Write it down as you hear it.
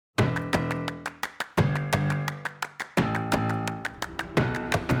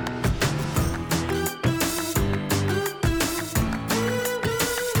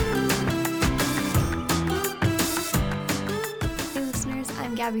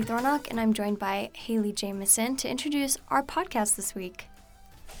Gabby Thornock, and I'm joined by Haley Jameson to introduce our podcast this week.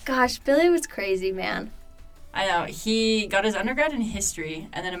 Gosh, Billy was crazy, man. I know. He got his undergrad in history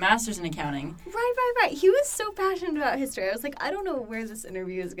and then a master's in accounting. Right. He was so passionate about history. I was like, I don't know where this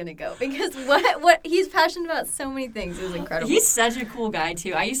interview is going to go because what he's passionate about so many things. It was incredible. He's such a cool guy,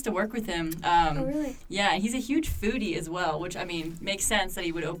 too. I used to work with him. Oh, really? Yeah, he's a huge foodie as well, which, I mean, makes sense that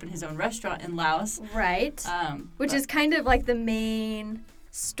he would open his own restaurant in Laos. Right. Which is kind of like the main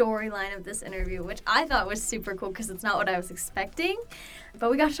storyline of this interview, which I thought was super cool because it's not what I was expecting. But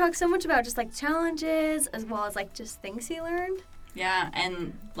we got to talk so much about just like challenges as well as like just things he learned. Yeah,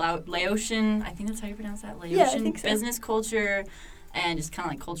 and Laotian, I think that's how you pronounce that, Laotian yeah, I think so. Business culture and just kind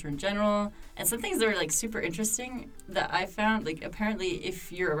of like culture in general. And some things that are like super interesting that I found, like apparently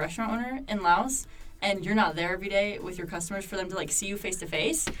if you're a restaurant owner in Laos and you're not there every day with your customers for them to like see you face to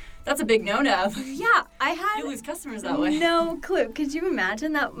face, that's a big no-no. Yeah, I had you lose customers that way. No clue. Could you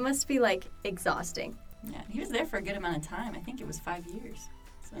imagine? That must be like exhausting. Yeah, he was there for a good amount of time. I think it was 5 years.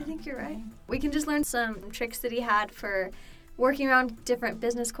 So, I think you're right. We can just learn some tricks that he had for working around different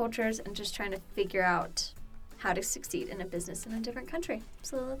business cultures and just trying to figure out how to succeed in a business in a different country.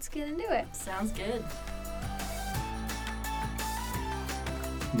 So let's get into it. Sounds good.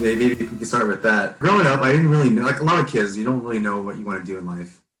 Maybe we can start with that. Growing up, I didn't really know, like a lot of kids, you don't really know what you want to do in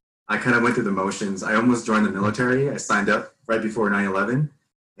life. I kind of went through the motions. I almost joined the military. I signed up right before 9/11,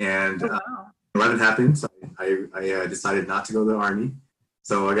 and 11 happened, so I decided not to go to the Army.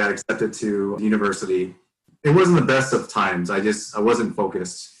 So I got accepted to university. It wasn't the best of times. I wasn't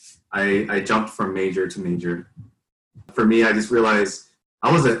focused. I jumped from major to major. For me, I just realized I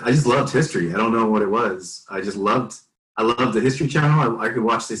just loved history. I don't know what it was. I loved the History Channel. I could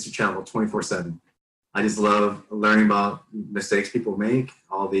watch the History Channel 24/7. I just love learning about mistakes people make,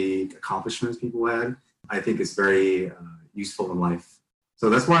 all the accomplishments people had. I think it's very useful in life. So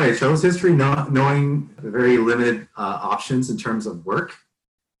that's why I chose history, not knowing the very limited options in terms of work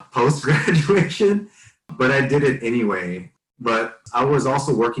post-graduation, but I did it anyway. But I was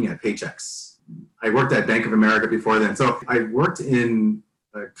also working at Paychex. I worked at Bank of America before then. So I worked in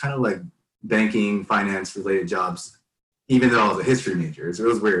kind of like banking, finance-related jobs, even though I was a history major. It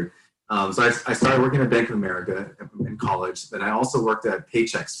was weird. So I started working at Bank of America in college. Then I also worked at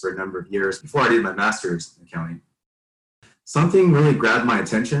Paychex for a number of years before I did my master's in accounting. Something really grabbed my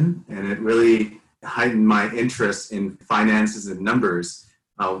attention, and it really heightened my interest in finances and numbers.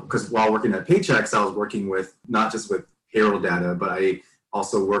 Because while working at Paychex, I was working with not just with payroll data, but I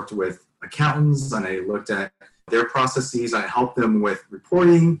also worked with accountants, and I looked at their processes. I helped them with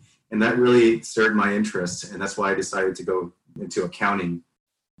reporting, and that really stirred my interest, and that's why I decided to go into accounting.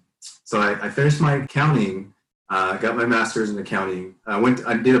 So I finished my accounting, got my master's in accounting.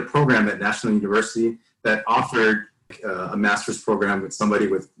 I did a program at National University that offered a master's program with somebody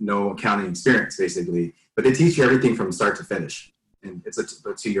with no accounting experience, basically. But they teach you everything from start to finish, and it's a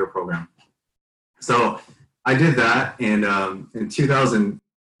 2-year program. So I did that, and in 2000,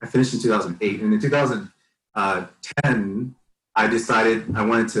 I finished in 2008. And in 2010, I decided I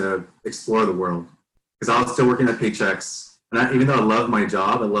wanted to explore the world because I was still working at Paychex. And even though I love my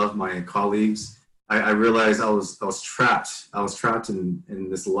job, I love my colleagues, I realized I was trapped. I was trapped in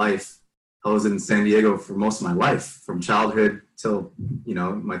this life. I was in San Diego for most of my life, from childhood till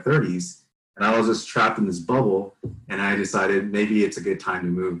my 30s, and I was just trapped in this bubble. And I decided maybe it's a good time to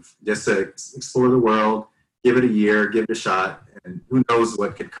move, just to explore the world, give it a year, give it a shot, and who knows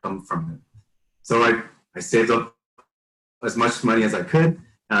what could come from it. So I saved up as much money as I could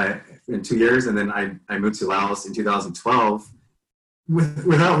in 2 years, and then I moved to Laos in 2012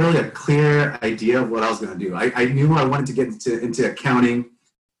 without really a clear idea of what I was going to do. I knew I wanted to get into accounting,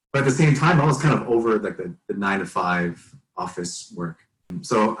 but at the same time, I was kind of over like the 9-to-5 office work.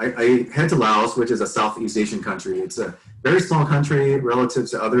 So I head to Laos, which is a Southeast Asian country. It's a very small country relative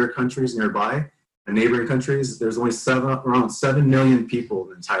to other countries nearby and neighboring countries. There's only around 7 million people in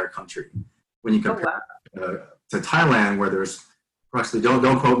the entire country. When you compare to Thailand, where there's approximately,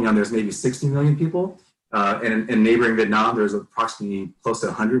 don't quote me on, there's maybe 60 million people. And in neighboring Vietnam, there's approximately close to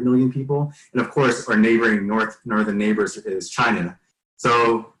 100 million people. And of course, our neighboring northern neighbors is China.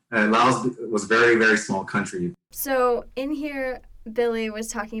 So Laos was a very, very small country. So in here, Billy was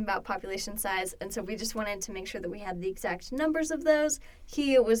talking about population size, and so we just wanted to make sure that we had the exact numbers of those.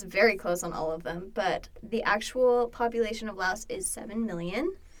 He was very close on all of them, but the actual population of Laos is 7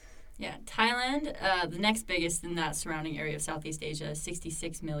 million. Yeah, Thailand, the next biggest in that surrounding area of Southeast Asia,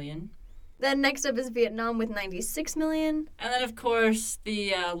 66 million. Then next up is Vietnam with 96 million. And then, of course,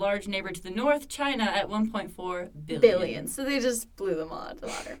 the large neighbor to the north, China, at 1.4 billion. So they just blew them all out of the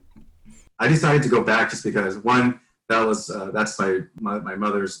water. I decided to go back just because, one, that's my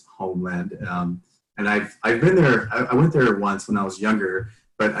mother's homeland. And I've been there. I went there once when I was younger,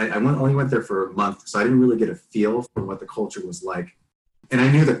 but only went there for a month, so I didn't really get a feel for what the culture was like. And I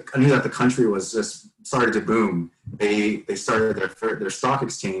knew that the country was just started to boom. They started their stock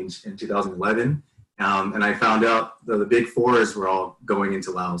exchange in 2011, and I found out the big fours were all going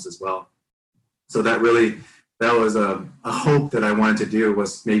into Laos as well. So that was a hope that I wanted to do,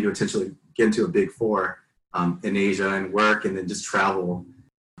 was maybe potentially get into a big four in Asia and work and then just travel.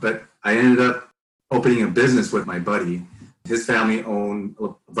 But I ended up opening a business with my buddy. His family owned a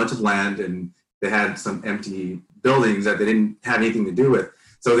bunch of land, and they had some empty buildings that they didn't have anything to do with.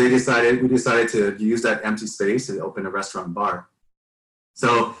 So we decided to use that empty space to open a restaurant bar.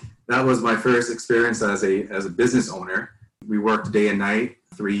 So that was my first experience as a business owner. We worked day and night,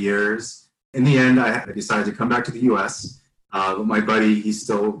 3 years. In the end, I decided to come back to the U.S. My buddy, he's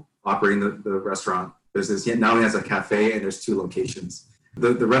still operating the restaurant business. Now he has a cafe, and there's 2 locations.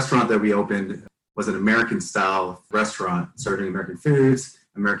 The restaurant that we opened was an American-style restaurant, serving American foods,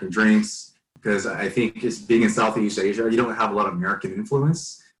 American drinks, because I think it's being in Southeast Asia, you don't have a lot of American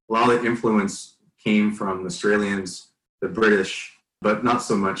influence. A lot of the influence came from the Australians, the British, but not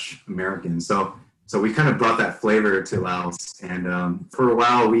so much Americans. So we kind of brought that flavor to Laos. And for a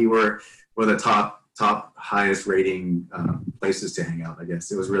while, we were the top highest rating places to hang out, I guess.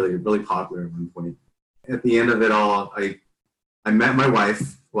 It was really, really popular at one point. At the end of it all, I met my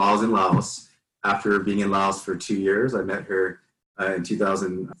wife while I was in Laos. After being in Laos for 2 years, I met her in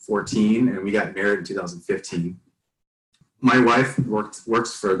 2014, and we got married in 2015. My wife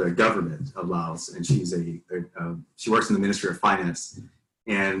works for the government of Laos, and she works in the Ministry of Finance,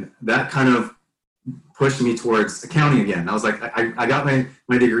 and that kind of pushed me towards accounting again. I was like, I got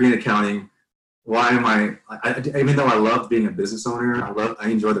my degree in accounting. Why am I even though I love being a business owner, I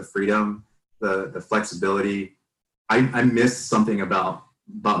enjoy the freedom, the flexibility. I miss something about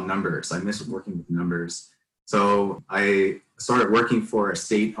numbers. I miss working with numbers. So I started working for a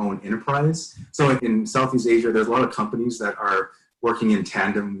state-owned enterprise. So in Southeast Asia, there's a lot of companies that are working in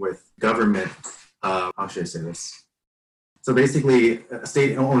tandem with government. How should I say this? So basically, a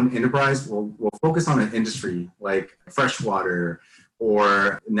state-owned enterprise will focus on an industry like freshwater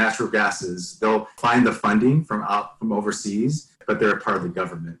or natural gases. They'll find the funding from overseas, but they're a part of the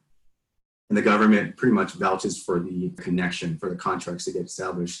government. And the government pretty much vouches for the connection, for the contracts to get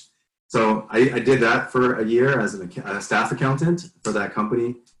established. So I did that for a year as a staff accountant for that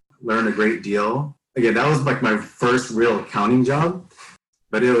company, learned a great deal. Again, that was like my first real accounting job,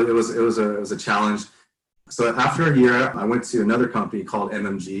 but it was a challenge. So after a year, I went to another company called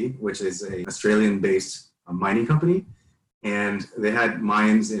MMG, which is an Australian-based mining company. And they had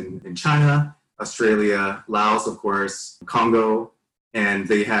mines in China, Australia, Laos, of course, Congo, and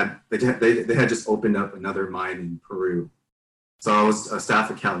they had just opened up another mine in Peru. So I was a staff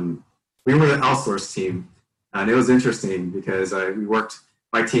accountant. We were the outsourced team, and it was interesting because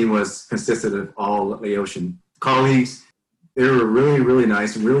my team consisted of all Laotian colleagues. They were really, really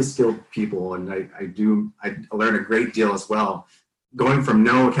nice and really skilled people, and I learned a great deal as well. Going from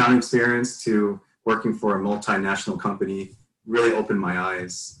no accounting experience to working for a multinational company really opened my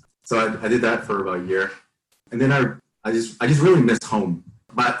eyes. So I did that for about a year, and then I just really missed home.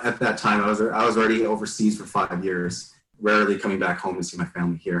 But at that time, I was already overseas for 5 years, rarely coming back home to see my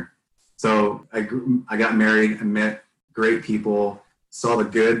family here. So I got married and met great people, saw the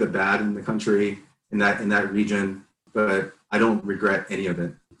good, the bad in the country, in that region, but I don't regret any of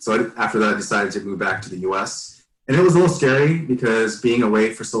it. So after that, I decided to move back to the US. And it was a little scary because being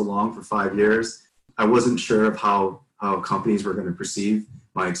away for so long, for 5 years, I wasn't sure of how companies were going to perceive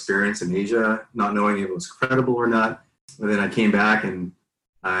my experience in Asia, not knowing if it was credible or not. But then I came back and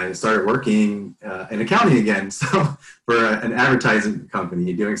I started working in accounting again, so for an advertising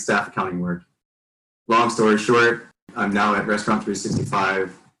company, doing staff accounting work. Long story short, I'm now at Restaurant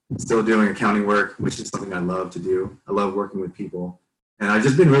 365, still doing accounting work, which is something I love to do. I love working with people. And I've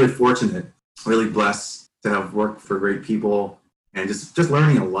just been really fortunate, really blessed to have worked for great people and just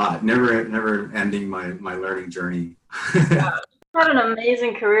learning a lot, never ending my learning journey. Yeah. You've had an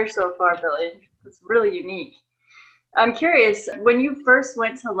amazing career so far, Billy. It's really unique. I'm curious, when you first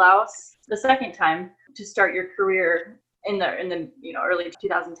went to Laos the second time to start your career in the early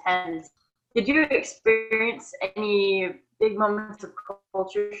 2010s, did you experience any big moments of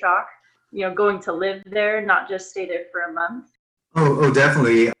culture shock? Going to live there, not just stay there for a month? Oh,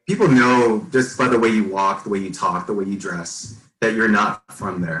 definitely. People know just by the way you walk, the way you talk, the way you dress, that you're not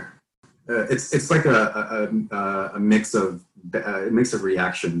from there. It's like a mix of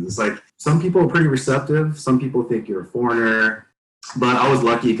reactions. It's like some people are pretty receptive. Some people think you're a foreigner. But I was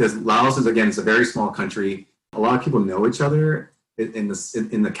lucky because Laos is a very small country. A lot of people know each other in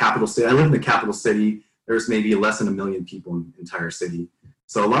the capital city. I live in the capital city. There's maybe less than 1 million people in the entire city.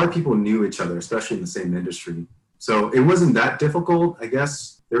 So a lot of people knew each other, especially in the same industry. So it wasn't that difficult, I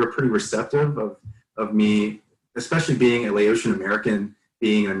guess. They were pretty receptive of me, especially being a Laotian American,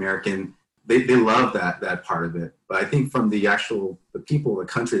 being an American. They love that part of it. But I think from the people, the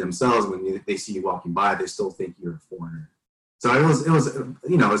country themselves, when they see you walking by, they still think you're a foreigner. So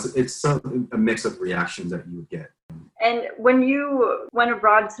it's a mix of reactions that you would get. And when you went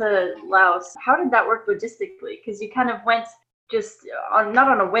abroad to Laos, how did that work logistically? Because you kind of went just not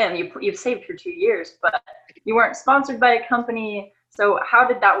on a whim. You've saved for 2 years, but you weren't sponsored by a company. So how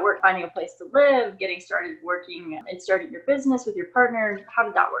did that work? Finding a place to live, getting started working and starting your business with your partner. How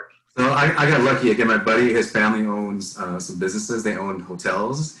did that work? So I got lucky. Again, my buddy, his family owns some businesses. They own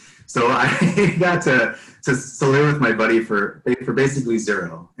hotels. So I got to live with my buddy for basically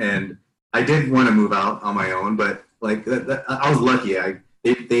zero. And I did want to move out on my own, but I was lucky.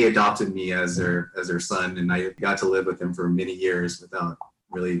 They adopted me as their son, and I got to live with them for many years without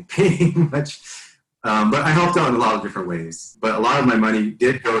really paying much. But I helped out in a lot of different ways. But a lot of my money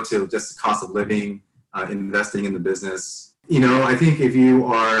did go to just the cost of living, investing in the business. I think if you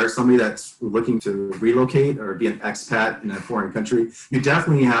are somebody that's looking to relocate or be an expat in a foreign country, you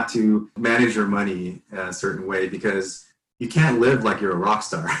definitely have to manage your money a certain way, because you can't live like you're a rock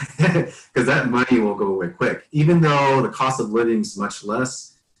star, because that money will go away quick. Even though the cost of living is much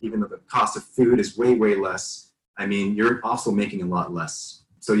less, even though the cost of food is way, way less, I mean, you're also making a lot less.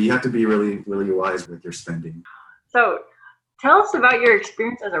 So you have to be really, really wise with your spending. So tell us about your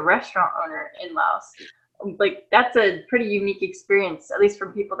experience as a restaurant owner in Laos. That's a pretty unique experience, at least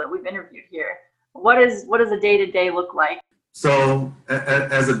from people that we've interviewed here. What does a day-to-day look like? So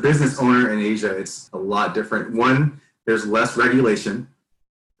as a business owner in Asia, it's a lot different. One, there's less regulation,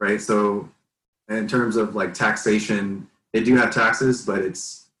 right? So in terms of taxation, they do have taxes, but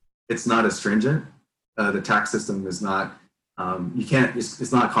it's not as stringent. The tax system is not,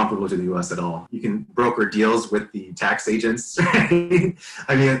 it's not comparable to the US at all. You can broker deals with the tax agents, right?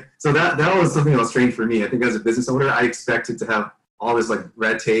 I mean, so that was something that was strange for me. I think as a business owner, I expected to have all this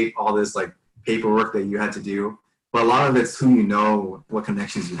red tape, all this paperwork that you had to do. But a lot of it's who you know, what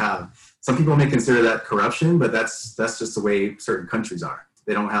connections you have. Some people may consider that corruption, but that's just the way certain countries are.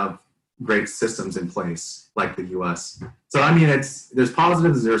 They don't have great systems in place like the US. So I mean, there's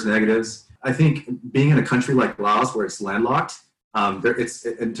positives, there's negatives. I think being in a country like Laos where it's landlocked, it's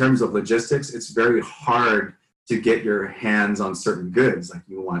in terms of logistics, it's very hard to get your hands on certain goods like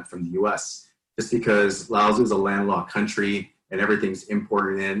you want from the US, just because Laos is a landlocked country and everything's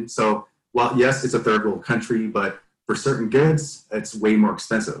imported in. So while yes, it's a third world country, but for certain goods, it's way more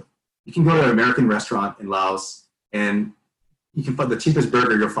expensive. You can go to an American restaurant in Laos and you can find the cheapest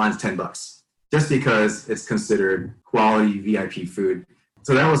burger you'll find is $10, just because it's considered quality VIP food.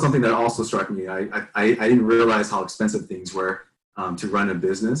 So that was something that also struck me. I didn't realize how expensive things were to run a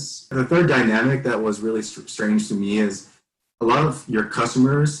business. And the third dynamic that was really strange to me is a lot of your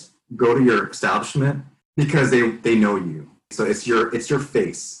customers go to your establishment because they know you. So it's your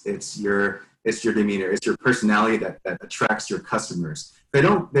face, it's your demeanor, it's your personality that attracts your customers. They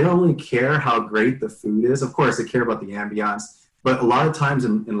don't really care how great the food is. Of course, they care about the ambiance, but a lot of times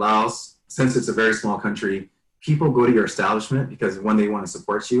in Laos, since it's a very small country, people go to your establishment because one, they want to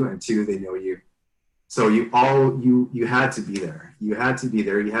support you, and two, they know you. So you had to be there. You had to be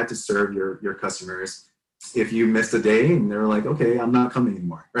there. You had to serve your customers. If you missed a day and they're like, okay, I'm not coming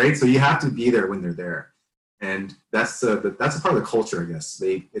anymore, right? So you have to be there when they're there. And that's a part of the culture, I guess.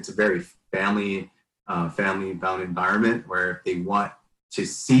 It's a very family bound environment where they want to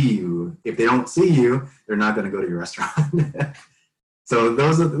see you. If they don't see you, they're not going to go to your restaurant. So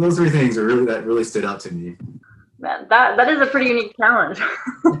those three things that really stood out to me. Man, that is a pretty unique challenge.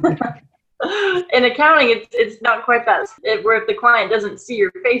 In accounting, it's not quite that. Where if the client doesn't see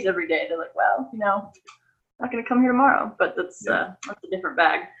your face every day, they're like, well, not going to come here tomorrow. But that's a different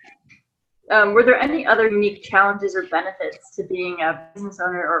bag. Were there any other unique challenges or benefits to being a business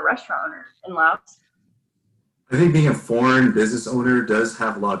owner or a restaurant owner in Laos? I think being a foreign business owner does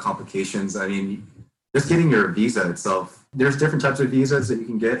have a lot of complications. I mean, just getting your visa itself, there's different types of visas that you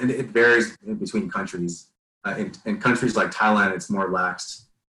can get, and it varies in between countries. In countries like Thailand, it's more lax,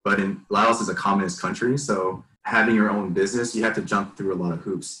 but in Laos is a communist country, so having your own business, you have to jump through a lot of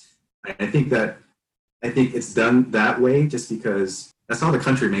hoops. I think it's done that way just because that's how the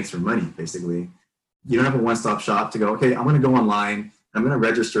country makes their money, basically. You don't have a one-stop shop to go, okay, I'm going to go online, I'm going to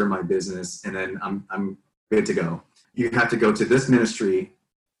register my business, and then I'm good to go. You have to go to this ministry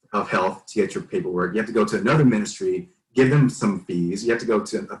of health to get your paperwork. You have to go to another ministry, give them some fees. You have to go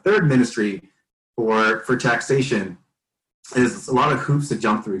to a third ministry for taxation is a lot of hoops to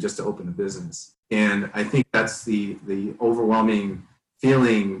jump through just to open a business. And I think that's the overwhelming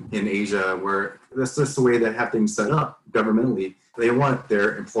feeling in Asia, where that's just the way they have things set up governmentally. They want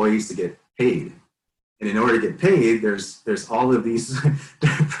their employees to get paid. And in order to get paid, there's all of these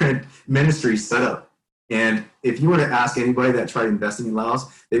different ministries set up. And if you were to ask anybody that tried investing in Laos,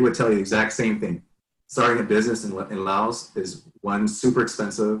 they would tell you the exact same thing. Starting a business in Laos is, one, super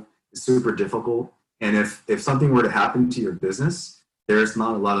expensive, super difficult. And if something were to happen to your business, there's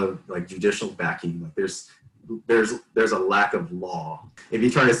not a lot of like judicial backing. Like there's a lack of law. If you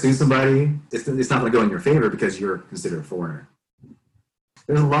try to sue somebody, it's not going to go in your favor because you're considered a foreigner.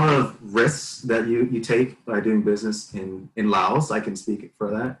 There's a lot of risks that you take by doing business in Laos. I can speak for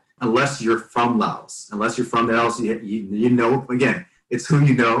that. Unless you're from Laos. Unless you're from Laos, you know, again, it's who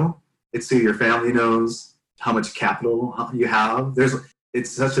you know. It's who your family knows, how much capital you have. It's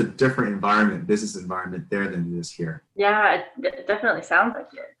such a different environment, business environment there than it is here. Yeah, it definitely sounds like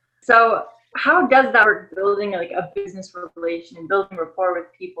it. So how does that work, building like a business relation and building rapport with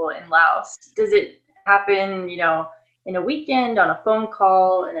people in Laos? Does it happen, you know, in a weekend, on a phone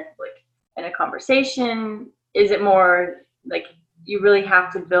call, in a conversation? Is it more like you really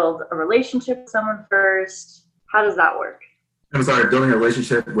have to build a relationship with someone first? How does that work? I'm sorry, building a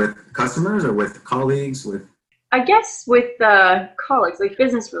relationship with customers or with colleagues, with? I guess with colleagues, like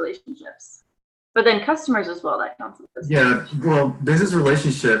business relationships, but then customers as well, that counts. Yeah, well, business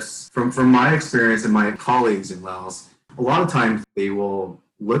relationships, from my experience and my colleagues in Laos, a lot of times they will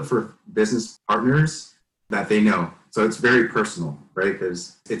look for business partners that they know. So it's very personal, right?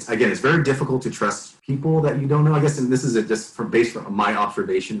 Because it's very difficult to trust people that you don't know. I guess, and this is just based on my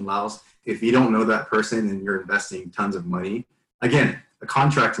observation in Laos. If you don't know that person and you're investing tons of money, again, a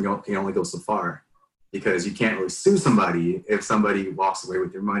contract can only go so far, because you can't really sue somebody if somebody walks away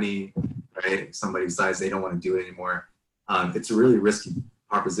with your money, right? If somebody decides they don't want to do it anymore. It's a really risky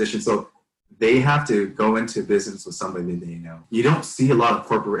proposition. So they have to go into business with somebody that they know. You don't see a lot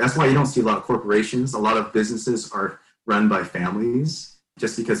of that's why you don't see a lot of corporations. A lot of businesses are run by families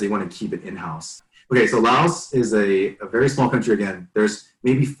just because they want to keep it in-house. Okay, so Laos is a very small country again. There's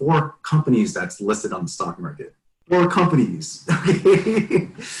maybe 4 companies that's listed on the stock market. 4 companies, okay?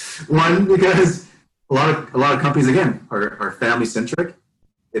 One, because a lot of companies, again, are family-centric.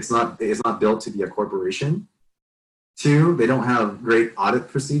 It's not built to be a corporation. 2, they don't have great audit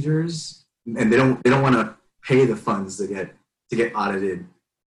procedures, and they don't want to pay the funds to get audited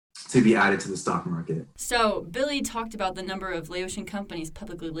to be added to the stock market. So Billy talked about the number of Laotian companies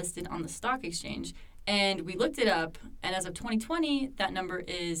publicly listed on the stock exchange, and we looked it up, and as of 2020, that number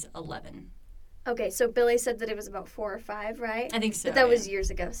is 11. Okay, so Billy said that it was about 4 or 5, right? I think so. But that was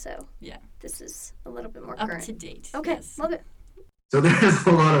years ago, so yeah, this is a little bit more up current. to date. Okay, yes. Love it. So there's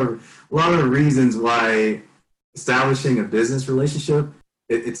a lot of reasons why establishing a business relationship,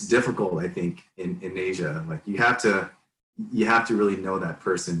 it's difficult, I think, in Asia. Like you have to really know that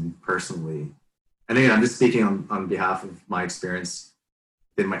person personally. And again, I'm just speaking on behalf of my experience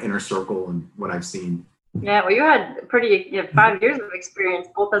in my inner circle and what I've seen. Yeah, well, you had 5 years of experience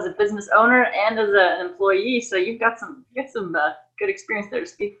both as a business owner and as an employee, so you've got some good experience there to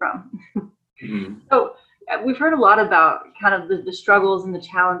speak from. Mm-hmm. So we've heard a lot about kind of the struggles and the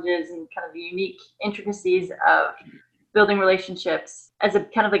challenges and kind of the unique intricacies of building relationships as a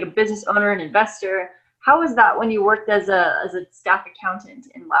kind of like a business owner and investor. How was that when you worked as a staff accountant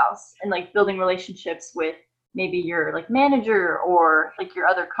in Laos and like building relationships with maybe your like manager or like your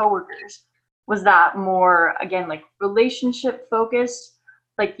other coworkers? Was that more, again, like relationship focused,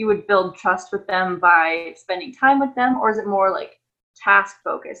 like you would build trust with them by spending time with them, or is it more like task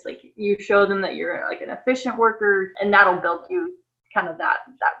focused, like you show them that you're like an efficient worker and that'll build you kind of that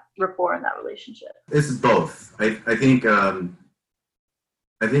rapport and that relationship? It's both. I think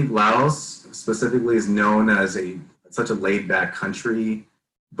Laos specifically is known as such a laid back country,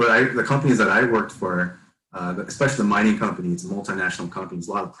 but the companies that I worked for, especially the mining companies, multinational companies,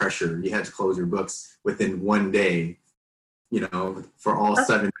 a lot of pressure. You had to close your books within one day, for all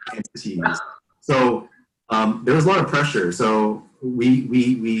 7 entities. So there was a lot of pressure. So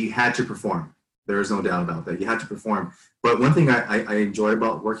we had to perform. There is no doubt about that. You had to perform. But one thing I enjoyed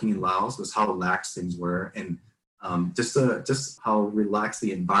about working in Laos was how relaxed things were, and just how relaxed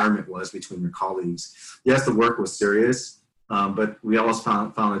the environment was between your colleagues. Yes, the work was serious, but we always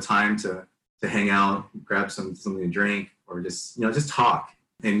found the time to hang out, grab something to drink, or just talk.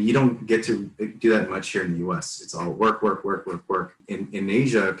 And you don't get to do that much here in the U.S. It's all work. In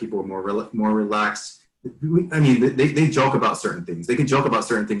Asia, people are more relaxed. I mean, they joke about certain things. They can joke about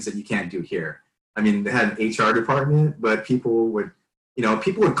certain things that you can't do here. I mean, they had an HR department, but people would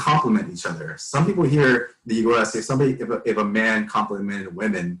people would compliment each other. Some people here in the U.S., if a man complimented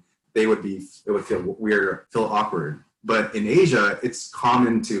women, it would feel weird or feel awkward. But in Asia, it's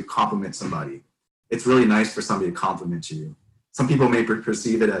common to compliment somebody. It's really nice for somebody to compliment you. Some people may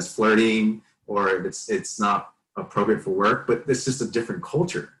perceive it as flirting, or it's not appropriate for work, but it's just a different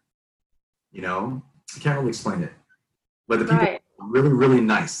culture. I can't really explain it. But the people are really, really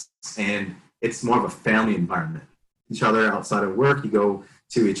nice, and it's more of a family environment. Each other outside of work, you go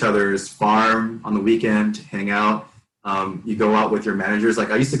to each other's farm on the weekend to hang out. You go out with your managers.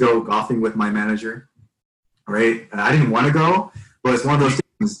 Like I used to go golfing with my manager, right? And I didn't want to go, but it's one of those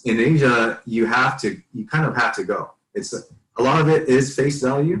things in Asia. You kind of have to go. A lot of it is face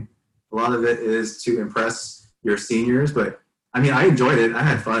value. A lot of it is to impress your seniors. But I mean, I enjoyed it. I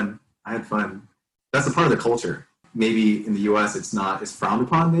had fun. That's a part of the culture. Maybe in the U.S. it's frowned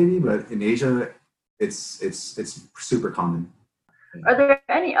upon, maybe, but in Asia, it's super common. Are there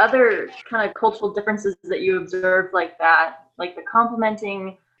any other kind of cultural differences that you observed like that, like the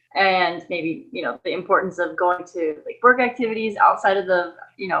complimenting and maybe, the importance of going to like work activities outside of the,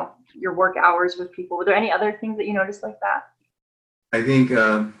 your work hours with people? Were there any other things that you noticed like that? I think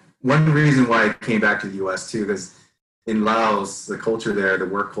one reason why I came back to the U.S. too, because in Laos, the culture there, the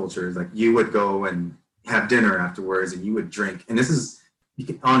work culture is like you would go and have dinner afterwards and you would drink. And this is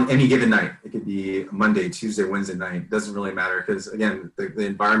on any given night. It could be Monday, Tuesday, Wednesday night. It doesn't really matter because, again, the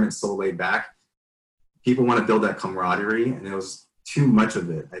environment's so laid back. People want to build that camaraderie, and it was too much of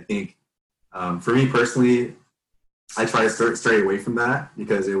it. I think for me personally, I try to stray away from that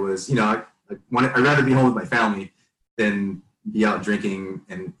because it was, I'd rather be home with my family than be out drinking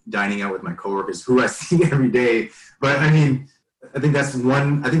and dining out with my coworkers who I see every day. But I mean, I think that's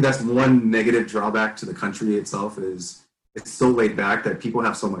one negative drawback to the country itself is it's so laid back that people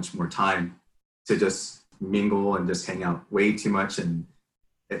have so much more time to just mingle and just hang out way too much, and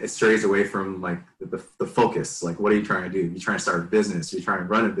it strays away from like the focus. Like, what are you trying to do? You're trying to start a business. You're trying to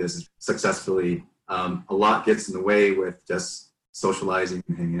run a business successfully. A lot gets in the way with just socializing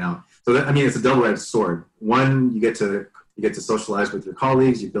and hanging out. So it's a double-edged sword. One, you get to socialize with your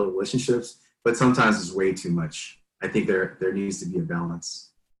colleagues, you build relationships, but sometimes it's way too much. I think there needs to be a balance.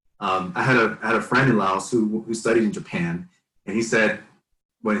 I had a friend in Laos who studied in Japan, and he said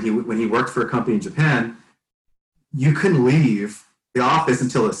when he worked for a company in Japan, you couldn't leave the office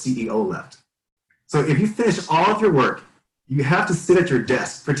until the CEO left. So if you finish all of your work, you have to sit at your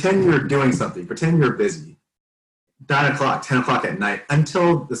desk, pretend you're doing something, pretend you're busy, 9 o'clock, 10 o'clock at night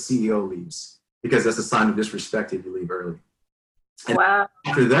until the CEO leaves, because that's a sign of disrespect if you leave early. And wow.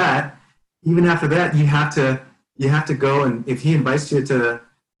 After that, you have to go, and if he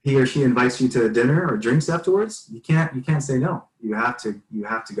or she invites you to dinner or drinks afterwards, you can't say no. You have to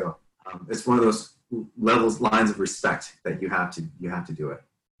go. It's one of those lines of respect that you have to do it.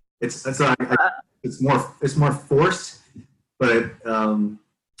 It's more forced, but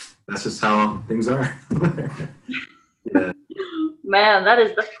that's just how things are. Yeah. Man,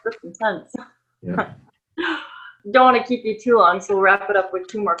 that's intense. Yeah. Don't want to keep you too long, so we'll wrap it up with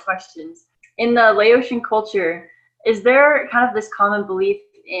 2 more questions. In the Laotian culture, is there kind of this common belief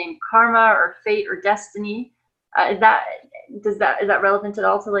in karma or fate or destiny? Is that relevant at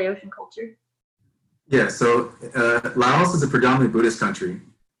all to Laotian culture? Yeah. So Laos is a predominantly Buddhist country.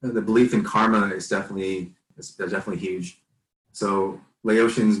 The belief in karma is definitely huge. So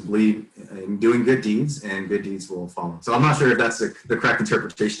Laotians believe in doing good deeds, and good deeds will follow. So I'm not sure if that's the correct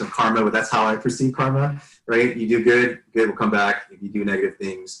interpretation of karma, but that's how I perceive karma, right? You do good will come back. If you do negative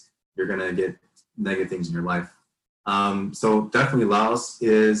things, you're going to get negative things in your life. So definitely Laos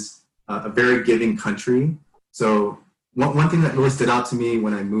is a very giving country. So one thing that really stood out to me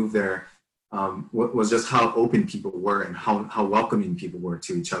when I moved there was just how open people were and how welcoming people were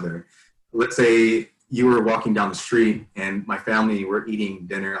to each other. Let's say you were walking down the street and my family were eating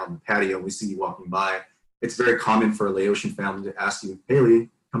dinner on the patio. We see you walking by. It's very common for a Laotian family to ask you, "Haley,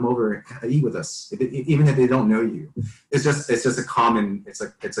 come over and eat with us," even if they don't know you. It's just a common. It's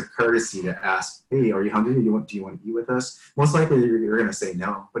a courtesy to ask, "Hey, are you hungry? Do you want to eat with us?" Most likely you're going to say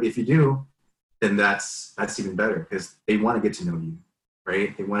no, but if you do, then that's even better because they want to get to know you,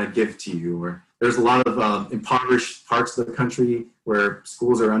 right? They want to give to you. Or there's a lot of impoverished parts of the country where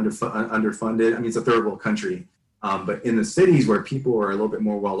schools are underfunded. I mean, it's a third world country, but in the cities where people are a little bit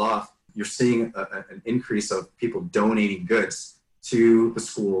more well off, you're seeing an increase of people donating goods to the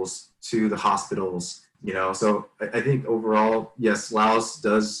schools, to the hospitals. So I think overall, yes, Laos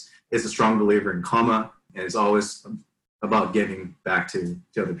is a strong believer in karma, and it's always about giving back to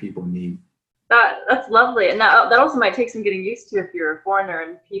other people in need. That's lovely, and that also might take some getting used to if you're a foreigner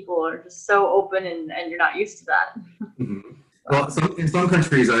and people are just so open and you're not used to that. Mm-hmm. Well, in some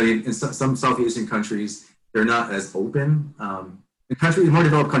countries, I mean, in some South Asian countries, they're not as open. In more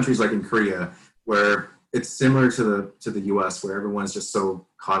developed countries like in Korea, where it's similar to the U.S., where everyone's just so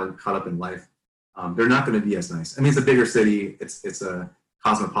caught up in life, they're not going to be as nice. I mean, it's a bigger city. It's a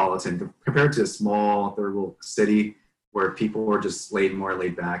cosmopolitan compared to a small third world city where people are just more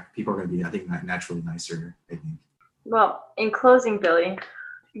laid back. People are going to be, I think, naturally nicer, I think. Well, in closing, Billy,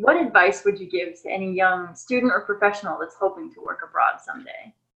 what advice would you give to any young student or professional that's hoping to work abroad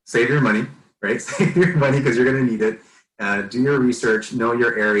someday? Save your money, right? Save your money because you're going to need it. Do your research, know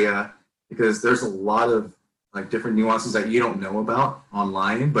your area, because there's a lot of like different nuances that you don't know about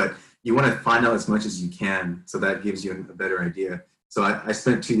online, but you want to find out as much as you can, so that gives you a better idea. So I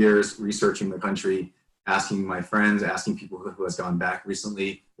spent 2 years researching the country, asking my friends, asking people who has gone back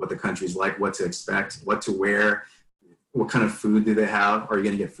recently what the country's like, what to expect, what to wear, what kind of food do they have? Are you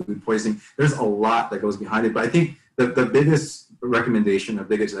going to get food poisoning? There's a lot that goes behind it. But I think the biggest recommendation, the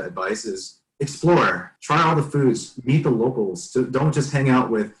biggest advice is explore, try all the foods, meet the locals. So don't just hang out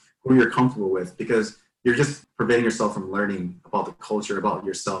with who you're comfortable with, because you're just preventing yourself from learning about the culture, about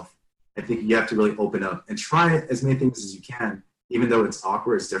yourself. I think you have to really open up and try as many things as you can, even though it's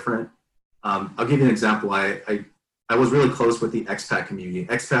awkward, it's different. I'll give you an example. I was really close with the expat community.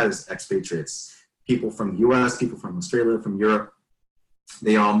 Expat is expatriates. People from the U.S., people from Australia, from Europe,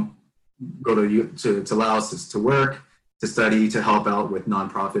 they all go to Laos to work, to study, to help out with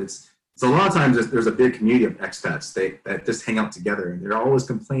nonprofits. So a lot of times there's a big community of expats that just hang out together, and they're always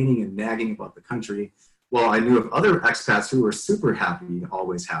complaining and nagging about the country. Well, I knew of other expats who were super happy,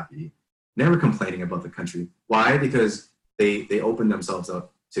 always happy, never complaining about the country. Why? Because they open themselves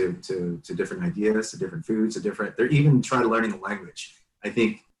up to different ideas, to different foods, they're even trying to learning the language. I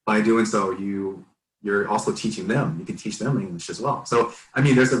think by doing so, you're also teaching them. You can teach them English as well. So, I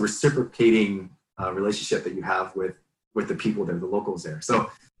mean, there's a reciprocating relationship that you have with the people there, the locals there.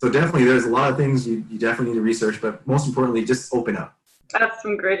 So definitely there's a lot of things you definitely need to research, but most importantly, just open up. That's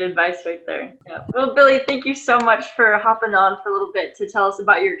some great advice right there. Yeah. Well, Billy, thank you so much for hopping on for a little bit to tell us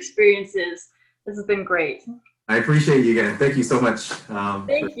about your experiences. This has been great. I appreciate you again. Thank you so much.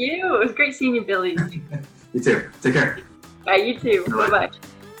 Thank you. It was great seeing you, Billy. You too. Take care. Bye, you too. Bye-bye.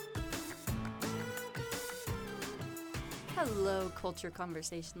 Hello, Culture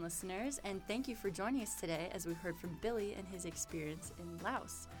Conversation listeners, and thank you for joining us today as we heard from Billy and his experience in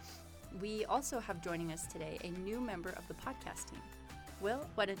Laos. We also have joining us today a new member of the podcast team. Will,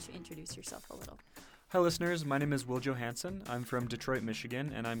 why don't you introduce yourself a little? Hi listeners, my name is Will Johansson. I'm from Detroit,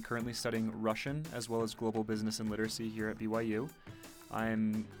 Michigan, and I'm currently studying Russian as well as global business and literacy here at BYU.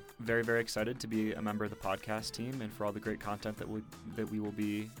 I'm very, very excited to be a member of the podcast team and for all the great content that we will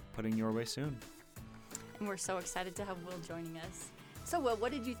be putting your way soon. And we're so excited to have Will joining us. So Will,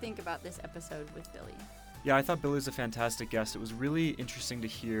 what did you think about this episode with Billy? Yeah, I thought Billy was a fantastic guest. It was really interesting to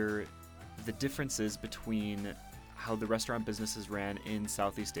hear the differences between how the restaurant businesses ran in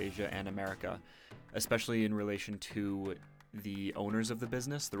Southeast Asia and America, especially in relation to the owners of the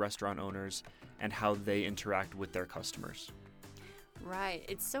business, the restaurant owners, and how they interact with their customers. Right.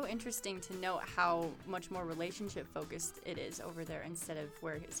 It's so interesting to note how much more relationship focused it is over there instead of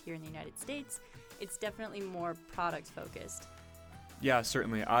where it is here in the United States. It's definitely more product focused. Yeah,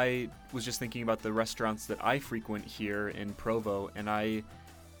 certainly. I was just thinking about the restaurants that I frequent here in Provo, and I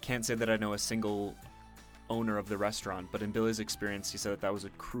can't say that I know a single owner of the restaurant, but in Billy's experience, he said that was a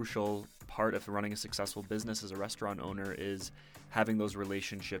crucial part of running a successful business as a restaurant owner, is having those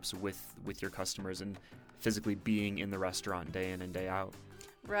relationships with your customers and physically being in the restaurant day in and day out.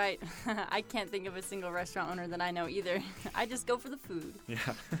 Right. I can't think of a single restaurant owner that I know either. I just go for the food. Yeah,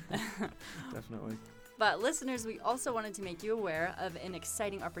 definitely. But listeners, we also wanted to make you aware of an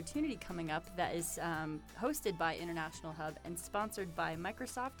exciting opportunity coming up that is hosted by International Hub and sponsored by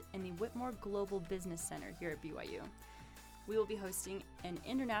Microsoft and the Whitmore Global Business Center here at BYU. We will be hosting an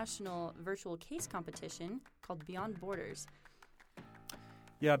international virtual case competition called Beyond Borders.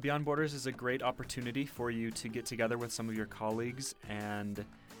 Yeah, Beyond Borders is a great opportunity for you to get together with some of your colleagues and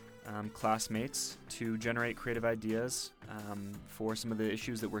classmates to generate creative ideas for some of the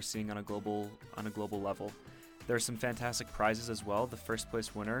issues that we're seeing on a global level. There are some fantastic prizes as well. The first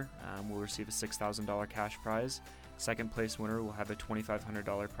place winner will receive a $6,000 cash prize. Second place winner will have a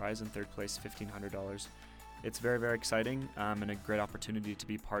 $2,500 prize, and third place $1,500. It's very, very exciting and a great opportunity to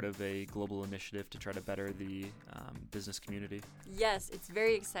be part of a global initiative to try to better the business community. Yes, it's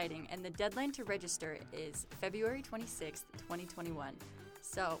very exciting, and the deadline to register is February 26th, 2021.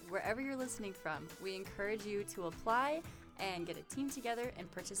 So wherever you're listening from, we encourage you to apply and get a team together and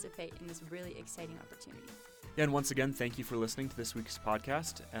participate in this really exciting opportunity. Yeah, and once again, thank you for listening to this week's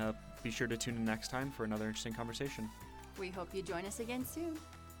podcast. Be sure to tune in next time for another interesting conversation. We hope you join us again soon.